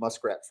furs,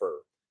 muskrat fur.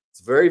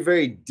 It's very,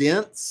 very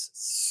dense,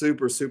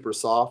 super, super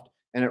soft,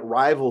 and it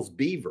rivals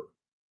beaver.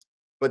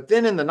 But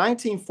then in the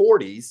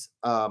 1940s,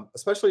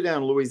 especially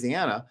down in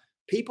Louisiana,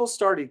 people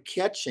started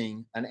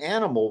catching an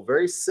animal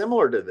very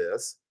similar to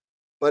this,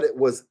 but it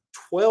was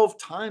 12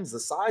 times the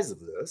size of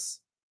this.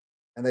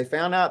 And they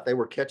found out they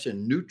were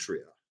catching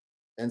nutria.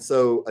 And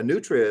so a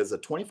nutria is a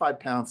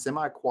 25-pound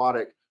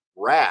semi-aquatic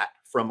rat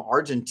from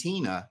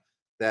Argentina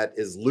that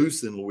is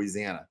loose in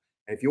Louisiana.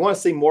 And if you want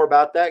to see more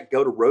about that,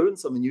 go to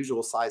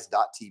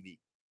rodentsofunusualsize.tv.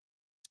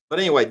 But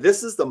anyway,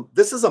 this is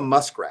a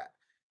muskrat.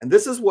 And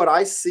this is what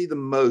I see the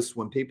most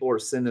when people are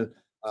sending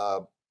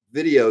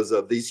videos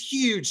of these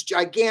huge,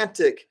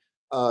 gigantic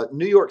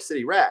New York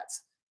City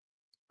rats.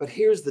 But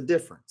here's the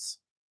difference.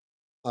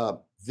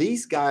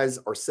 These guys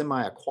are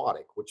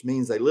semi-aquatic, which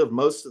means they live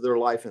most of their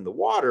life in the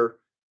water.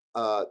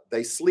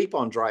 They sleep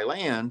on dry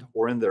land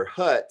or in their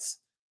huts.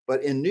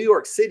 But in New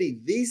York City,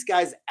 these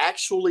guys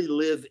actually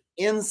live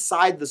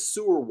inside the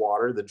sewer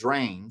water, the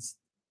drains,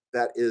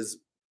 that is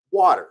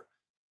water.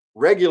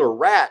 Regular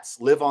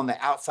rats live on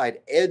the outside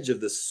edge of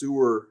the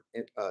sewer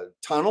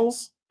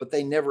tunnels, but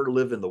they never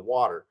live in the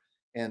water.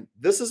 And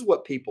this is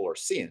what people are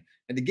seeing.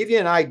 And to give you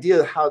an idea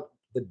of how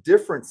the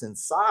difference in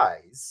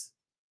size,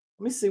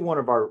 let me see one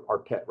of our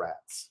pet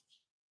rats.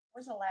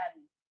 Where's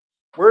Aladdin?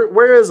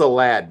 Where is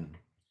Aladdin?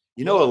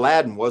 You know,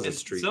 Aladdin was a And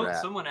street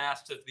rat. Someone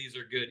asked if these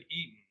are good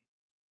eating,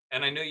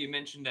 and I know you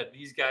mentioned that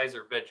these guys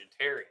are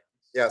vegetarians.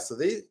 Yeah,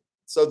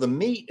 so the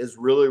meat is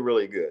really,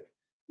 really good.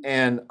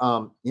 And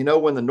you know,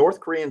 when the North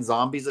Korean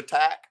zombies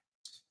attack,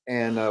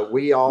 and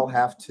we all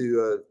have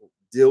to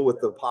deal with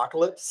the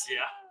apocalypse. Yeah.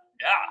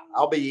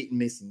 I'll be eating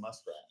me some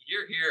muskrat.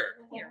 You're here.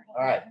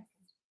 All right.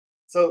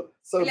 So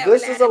Hello,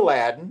 this is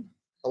Aladdin.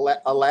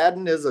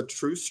 Aladdin is a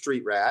true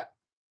street rat.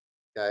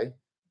 Okay.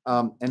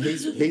 And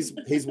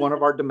he's one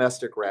of our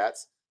domestic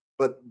rats.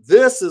 But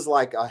this is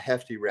like a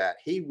hefty rat.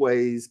 He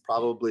weighs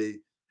probably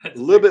a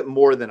little bit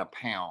more than a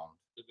pound.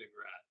 The big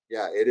rat.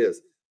 Yeah, it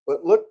is.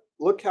 But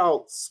look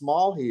how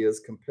small he is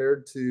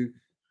compared to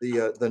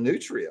the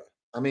nutria.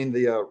 I mean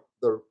the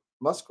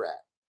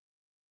muskrat.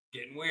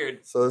 Getting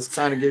weird. So this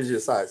kind of gives you a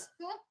size.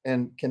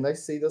 And can they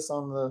see this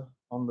on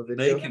the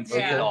video? They can see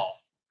it all.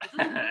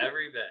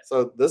 Every bit.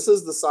 So this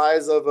is the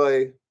size of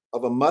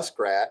a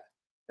muskrat,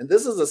 and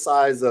this is the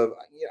size of,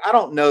 I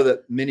don't know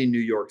that many New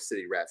York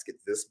City rats get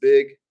this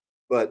big,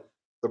 but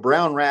the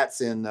brown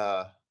rats in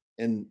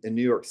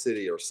New York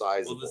City are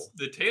sizable. Well,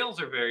 the tails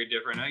are very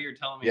different. I know you're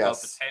telling me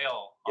about the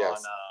tail on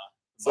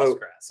so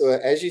muskrat. so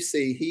as you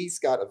see, he's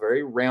got a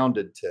very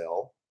rounded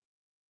tail.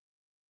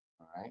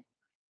 All right.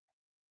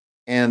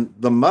 And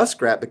the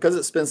muskrat, because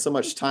it spends so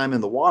much time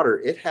in the water,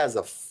 it has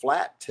a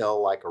flat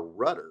tail like a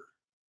rudder.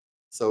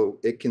 So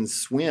it can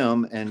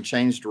swim and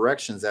change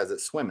directions as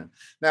it's swimming.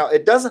 Now,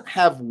 it doesn't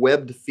have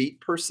webbed feet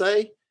per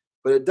se,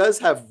 but it does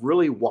have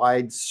really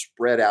wide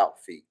spread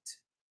out feet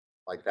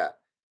like that.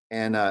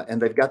 And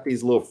they've got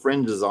these little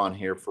fringes on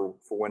here for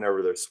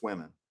whenever they're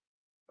swimming.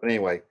 But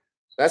anyway,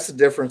 that's the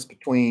difference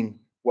between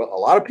what a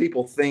lot of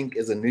people think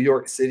is a New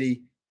York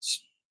City,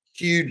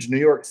 huge New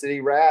York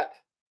City rat,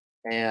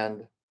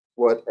 and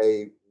what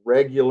a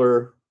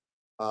regular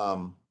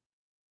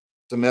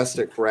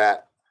domestic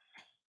rat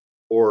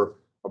or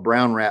a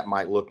brown rat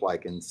might look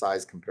like in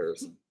size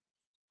comparison.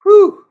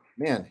 Whew,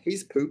 man,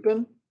 he's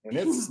pooping and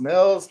it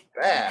smells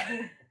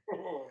bad.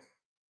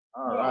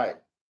 All right.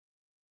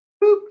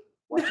 Poop.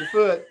 Watch your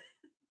foot.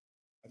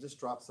 I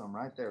just dropped some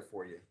right there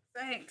for you.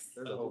 Thanks.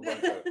 There's a whole bunch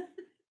of it. Here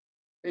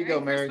you Merry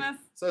go, Mary.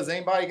 Christmas. So has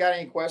anybody got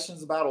any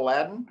questions about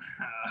Aladdin?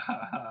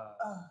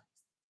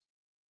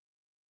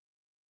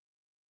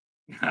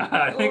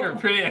 I think we're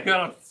pretty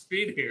got up to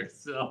speed here.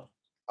 So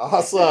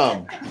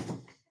Awesome.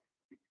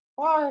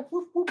 Bye.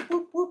 Whoop, whoop,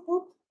 whoop, whoop,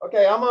 whoop.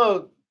 Okay, I'm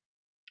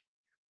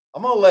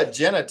gonna let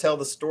Jenna tell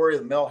the story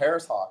of the Mel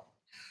Harris hawk.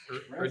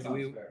 or do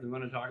we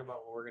want to talk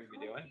about what we're going to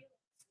be doing?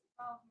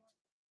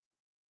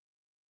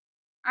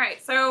 All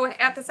right, so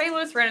at the St.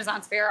 Louis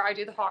Renaissance Fair, I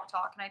do the hawk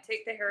talk, and I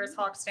take the Harris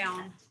Hawks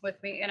down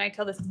with me, and I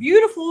tell this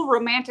beautiful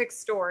romantic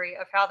story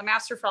of how the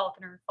master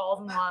falconer falls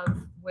in love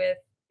with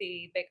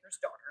the baker's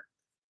daughter.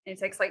 And it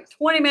takes like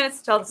 20 minutes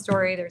to tell the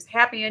story. There's a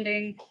happy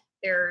ending.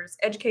 There's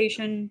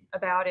education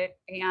about it,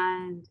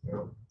 and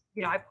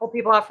I pull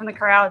people out from the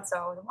crowd.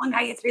 So the one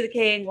guy gets to be the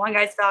king, one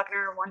guy's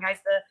falconer, one guy's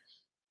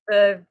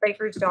the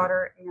baker's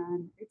daughter,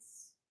 and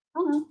it's, I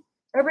don't know.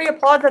 Everybody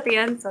applauds at the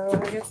end, so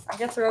I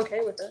guess they're okay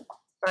with it.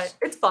 But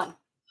it's fun.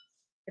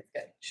 It's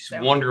good. She's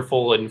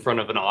wonderful in front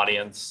of an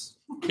audience.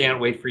 Can't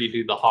wait for you to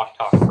do the hawk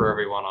talk for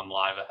everyone on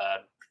live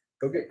ahead.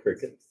 Go get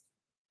Cricket.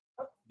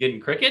 Getting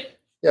cricket?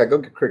 Yeah, go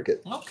get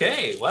Cricket.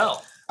 Okay,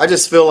 well. I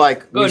just feel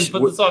like go ahead and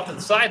put this off to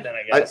the side then,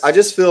 I guess. I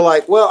just feel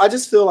like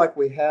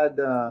we had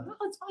no,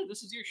 it's fine.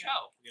 This is your show,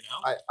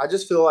 I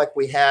just feel like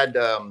we had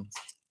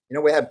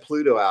we had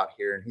Pluto out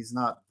here and he's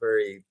not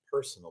very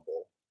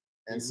personable.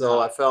 And so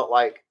I felt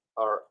like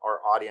our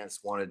audience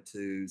wanted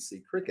to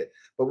see Cricket.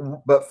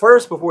 But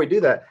first, before we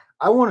do that,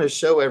 I want to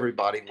show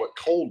everybody what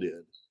Cole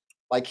did.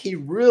 Like, he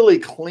really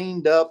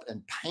cleaned up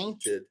and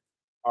painted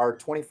our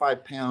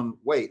 25-pound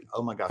weight.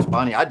 Oh my gosh,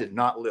 Bonnie, I did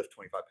not lift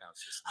 25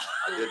 pounds just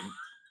now. I didn't.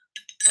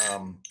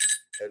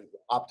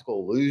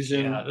 Optical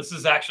illusion. Yeah, this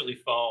is actually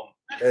foam.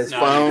 It's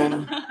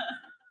foam.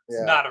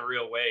 It's not a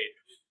real weight.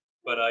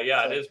 But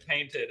yeah, it is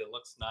painted. It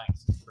looks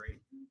nice. It's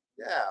great.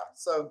 Yeah.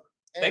 So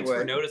anyway, thanks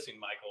for noticing,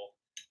 Michael.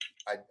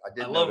 I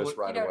did notice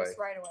right away.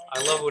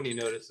 I love when he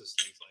notices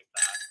things like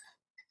that.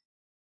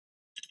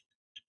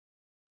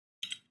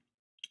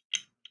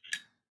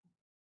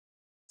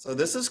 So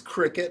this is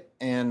Cricket,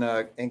 and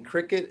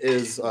Cricket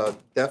is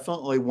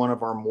definitely one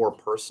of our more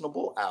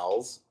personable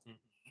owls. Mm-hmm.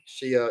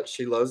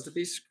 She loves to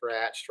be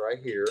scratched right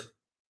here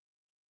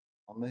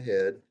on the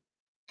head.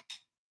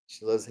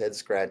 She loves head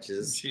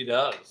scratches. She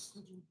does.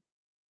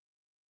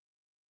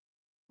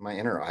 Am I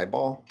in her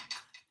eyeball?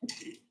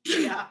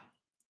 Yeah,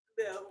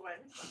 the other one.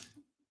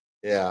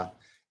 Yeah,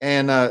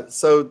 and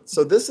so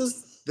this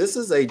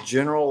is a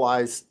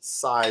generalized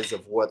size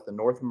of what the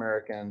North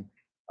American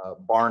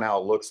barn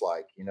owl looks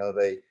like.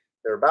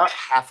 They're about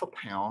half a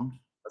pound.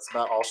 That's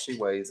about all she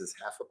weighs, is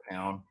half a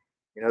pound.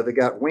 They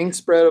got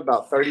wingspread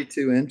about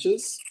 32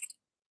 inches.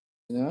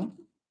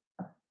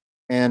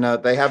 And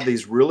they have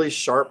these really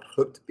sharp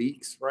hooked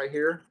beaks right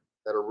here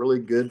that are really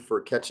good for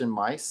catching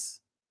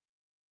mice.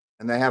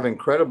 And they have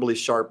incredibly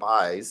sharp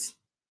eyes,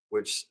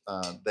 which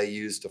they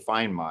use to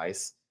find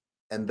mice.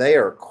 And they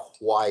are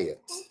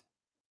quiet.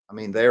 I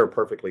mean, they are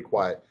perfectly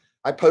quiet.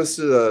 I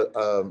posted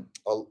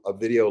a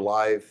video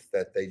live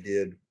that they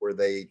did where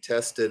they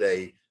tested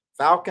a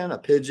falcon, a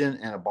pigeon,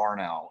 and a barn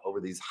owl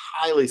over these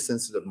highly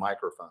sensitive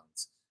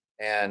microphones.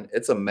 And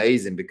it's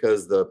amazing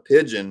because the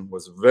pigeon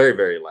was very,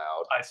 very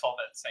loud. I saw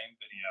that same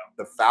video.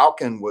 The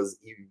falcon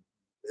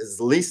is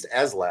at least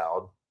as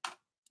loud.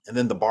 And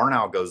then the barn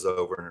owl goes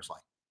over and there's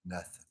like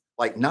nothing,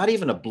 like not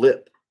even a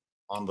blip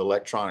on the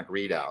electronic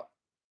readout.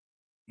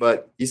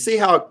 But you see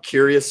how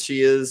curious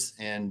she is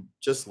and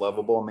just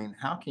lovable. I mean,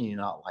 how can you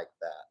not like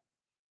that?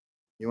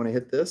 You want to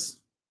hit this?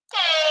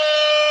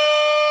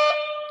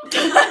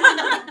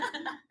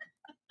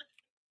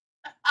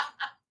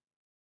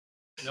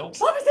 Nope.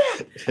 What was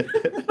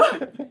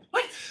that?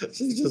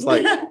 She's just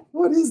like,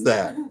 what is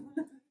that?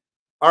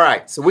 All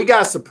right, so we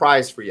got a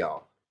surprise for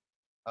y'all.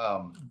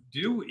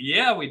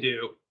 Yeah, we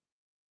do.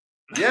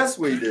 Yes,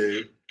 we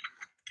do.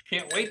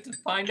 Can't wait to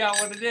find out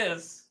what it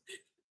is.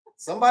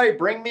 Somebody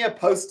bring me a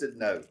Post-it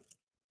note.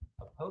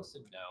 A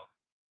Post-it note.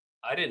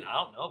 I don't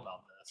know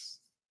about this.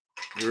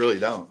 You really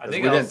don't. I 'Cause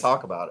think we I didn't was-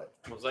 talk about it.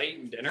 Was I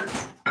eating dinner?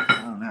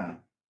 I don't know.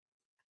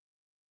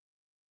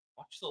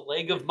 Watch the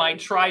leg of my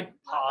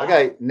tripod.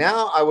 Okay,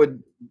 now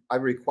I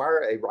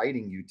require a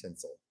writing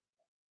utensil,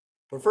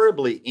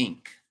 preferably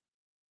ink.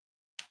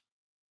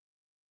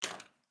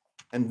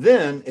 And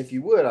then, if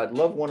you would, I'd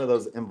love one of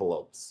those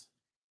envelopes.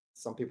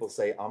 Some people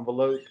say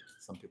envelope.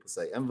 Some people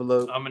say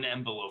envelope. I'm an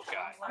envelope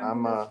guy.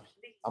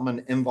 I'm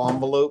an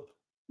envelope.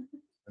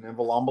 An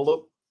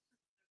envelope.